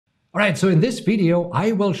All right, so in this video,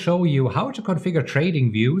 I will show you how to configure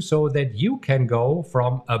TradingView so that you can go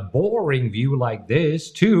from a boring view like this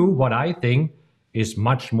to what I think is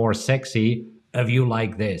much more sexy, a view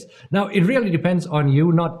like this. Now, it really depends on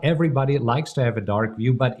you. Not everybody likes to have a dark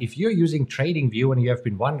view, but if you're using TradingView and you have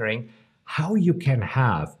been wondering how you can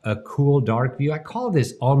have a cool dark view, I call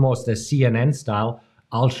this almost a CNN style.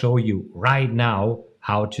 I'll show you right now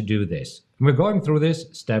how to do this. We're going through this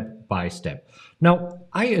step by step. Now,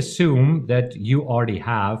 I assume that you already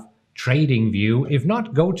have TradingView. If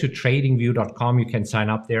not, go to tradingview.com. You can sign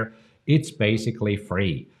up there. It's basically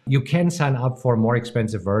free. You can sign up for a more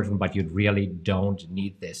expensive version, but you really don't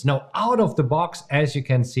need this. Now, out of the box, as you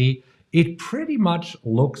can see, it pretty much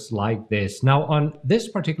looks like this. Now, on this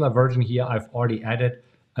particular version here, I've already added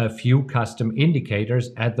a few custom indicators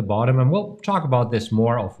at the bottom, and we'll talk about this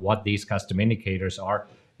more of what these custom indicators are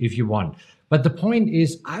if you want. But the point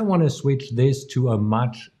is, I want to switch this to a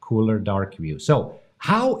much cooler dark view. So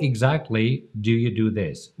how exactly do you do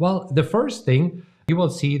this? Well, the first thing, you will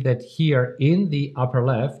see that here in the upper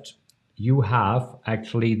left, you have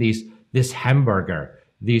actually this hamburger,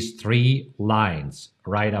 these three lines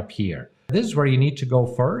right up here. This is where you need to go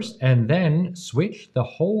first and then switch the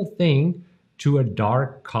whole thing to a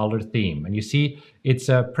dark color theme. And you see it's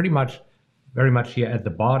pretty much very much here at the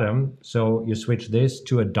bottom. So you switch this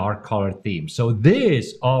to a dark color theme. So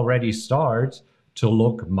this already starts to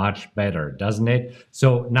look much better, doesn't it?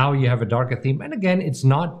 So now you have a darker theme. And again, it's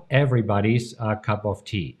not everybody's cup of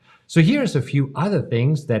tea. So here's a few other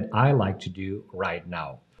things that I like to do right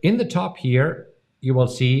now. In the top here, you will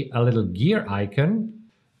see a little gear icon.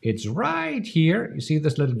 It's right here. You see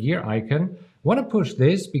this little gear icon. I want to push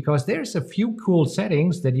this because there's a few cool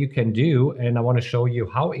settings that you can do. And I want to show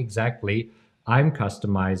you how exactly I'm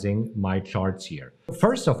customizing my charts here.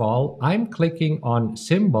 First of all, I'm clicking on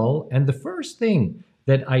symbol, and the first thing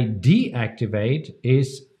that I deactivate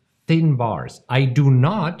is thin bars. I do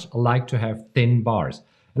not like to have thin bars.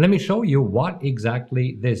 And let me show you what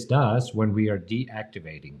exactly this does when we are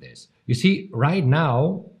deactivating this. You see, right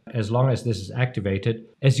now, as long as this is activated,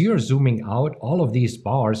 as you're zooming out, all of these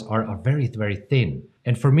bars are very, very thin.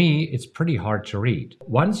 And for me, it's pretty hard to read.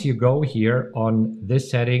 Once you go here on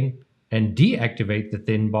this setting and deactivate the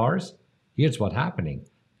thin bars, here's what's happening.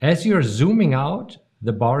 As you're zooming out,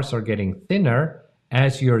 the bars are getting thinner.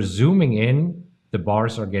 As you're zooming in, the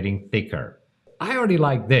bars are getting thicker. I already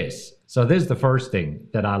like this. So this is the first thing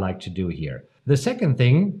that I like to do here. The second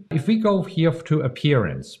thing, if we go here to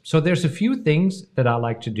appearance, so there's a few things that I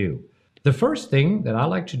like to do. The first thing that I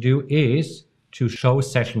like to do is to show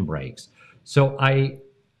session breaks. So I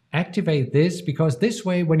activate this because this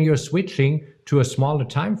way, when you're switching to a smaller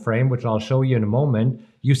time frame, which I'll show you in a moment,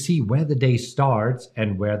 you see where the day starts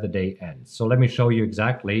and where the day ends. So let me show you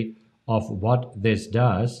exactly of what this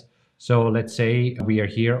does. So let's say we are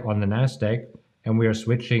here on the NASDAQ and we are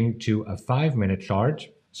switching to a 5-minute chart.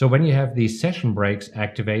 So when you have these session breaks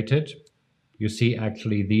activated, you see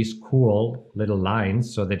actually these cool little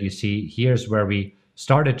lines so that you see here's where we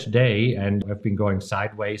started today and have been going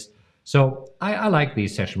sideways. So I like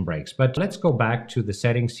these session breaks, but let's go back to the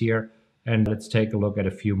settings here and let's take a look at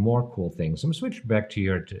a few more cool things. I'm switching back to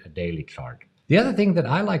your daily chart. The other thing that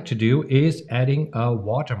I like to do is adding a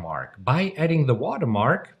watermark. By adding the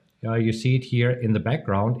watermark, you see it here in the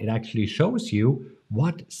background, it actually shows you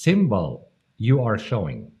what symbol you are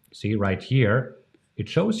showing. See right here, it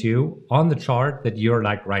shows you on the chart that you're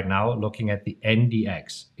like right now looking at the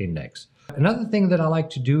NDX index. Another thing that I like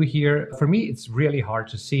to do here, for me, it's really hard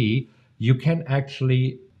to see. You can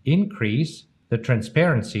actually increase the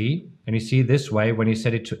transparency. And you see this way, when you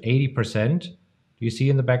set it to 80%, do you see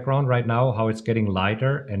in the background right now how it's getting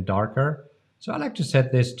lighter and darker? So I like to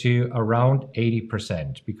set this to around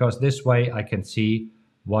 80% because this way I can see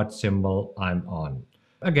what symbol I'm on.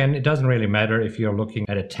 Again, it doesn't really matter if you're looking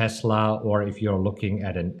at a Tesla or if you're looking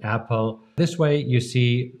at an Apple. This way you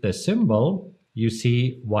see the symbol, you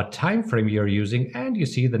see what time frame you're using, and you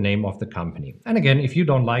see the name of the company. And again, if you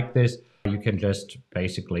don't like this, you can just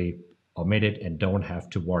basically omit it and don't have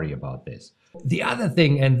to worry about this. The other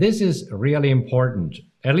thing, and this is really important,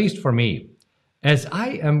 at least for me, as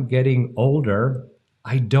I am getting older,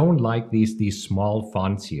 I don't like these small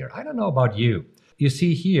fonts here. I don't know about you. You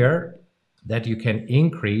see here that you can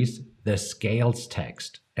increase the scales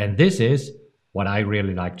text. And this is what I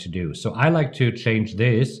really like to do. So I like to change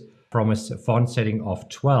this from a font setting of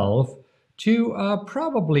 12 to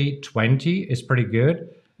probably 20 is pretty good.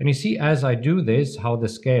 And you see as I do this, how the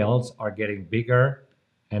scales are getting bigger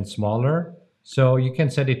and smaller. So you can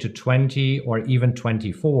set it to 20 or even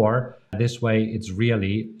 24. This way it's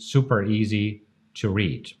really super easy to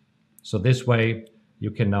read. So this way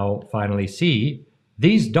you can now finally see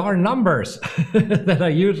these darn numbers that are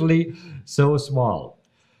usually so small.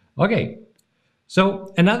 Okay,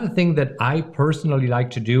 so another thing that I personally like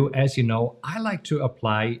to do, as you know, I like to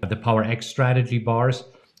apply the PowerX strategy bars.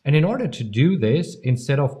 And in order to do this,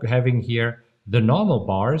 instead of having here the normal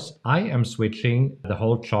bars, I am switching the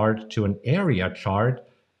whole chart to an area chart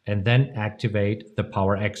and then activate the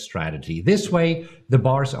PowerX strategy. This way, the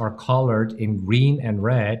bars are colored in green and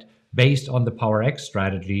red based on the PowerX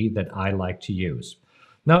strategy that I like to use.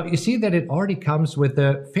 Now, you see that it already comes with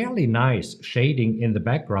a fairly nice shading in the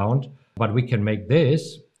background, but we can make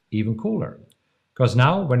this even cooler. Because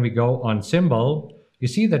now when we go on symbol, you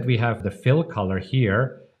see that we have the fill color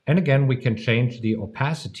here. And again, we can change the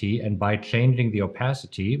opacity. And by changing the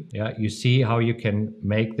opacity, you see how you can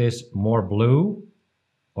make this more blue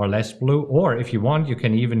or less blue. Or if you want, you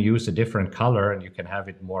can even use a different color and you can have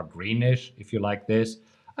it more greenish if you like this.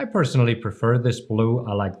 I personally prefer this blue.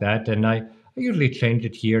 I like that. And I usually change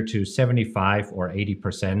it here to 75 or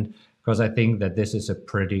 80% because I think that this is a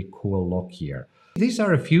pretty cool look here. These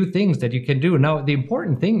are a few things that you can do. Now, the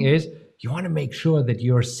important thing is you want to make sure that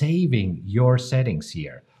you're saving your settings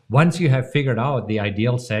here. Once you have figured out the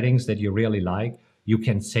ideal settings that you really like, you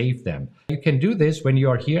can save them. You can do this when you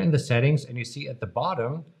are here in the settings and you see at the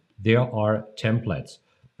bottom, there are templates.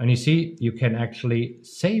 And you see, you can actually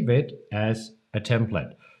save it as a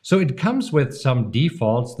template. So it comes with some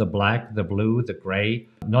defaults, the black, the blue, the gray,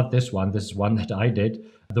 not this one is one that I did,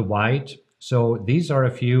 the white. So these are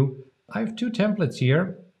a few. I have two templates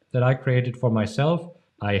here that I created for myself.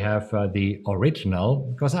 I have the original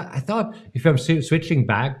because I thought if I'm switching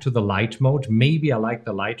back to the light mode, maybe I like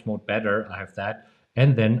the light mode better. I have that.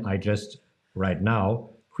 And then I just right now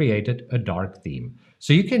created a dark theme.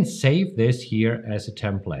 So you can save this here as a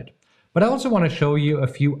template. But I also want to show you a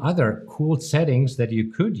few other cool settings that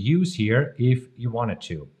you could use here if you wanted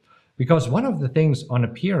to. Because one of the things on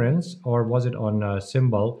appearance, or was it on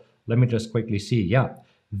symbol? Let me just quickly see. Yeah,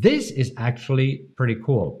 this is actually pretty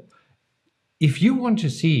cool. If you want to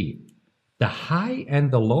see the high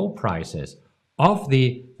and the low prices of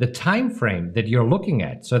the time frame that you're looking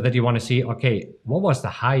at, so that you want to see, okay, what was the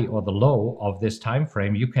high or the low of this time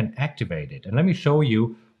frame, you can activate it. And let me show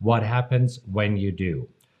you what happens when you do.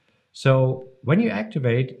 So when you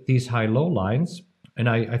activate these high-low lines, and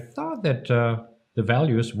I thought that the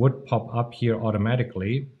values would pop up here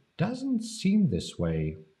automatically, doesn't seem this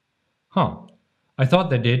way. I thought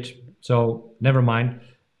they did, so never mind.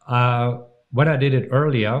 When I did it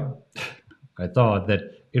earlier, I thought that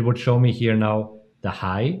it would show me here now the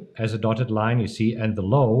high as a dotted line, you see, and the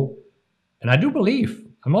low. And I do believe,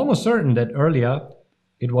 I'm almost certain that earlier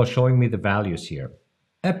it was showing me the values here.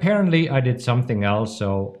 Apparently I did something else,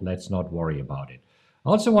 so let's not worry about it. I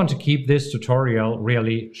also want to keep this tutorial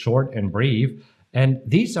really short and brief. And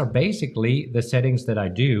these are basically the settings that I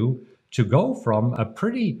do to go from a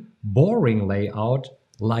pretty boring layout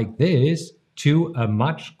like this to a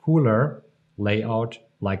much cooler layout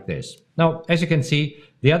like this. Now, as you can see,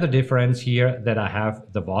 the other difference here that I have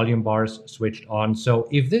the volume bars switched on. So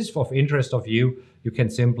if this is of interest of you, you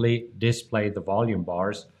can simply display the volume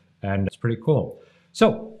bars and it's pretty cool.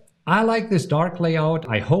 So I like this dark layout.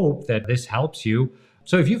 I hope that this helps you.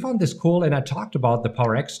 So if you found this cool and I talked about the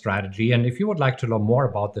PowerX strategy, and if you would like to learn more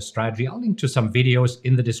about the strategy, I'll link to some videos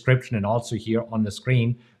in the description and also here on the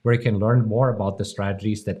screen where you can learn more about the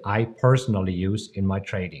strategies that I personally use in my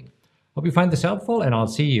trading. Hope you find this helpful and I'll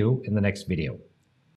see you in the next video.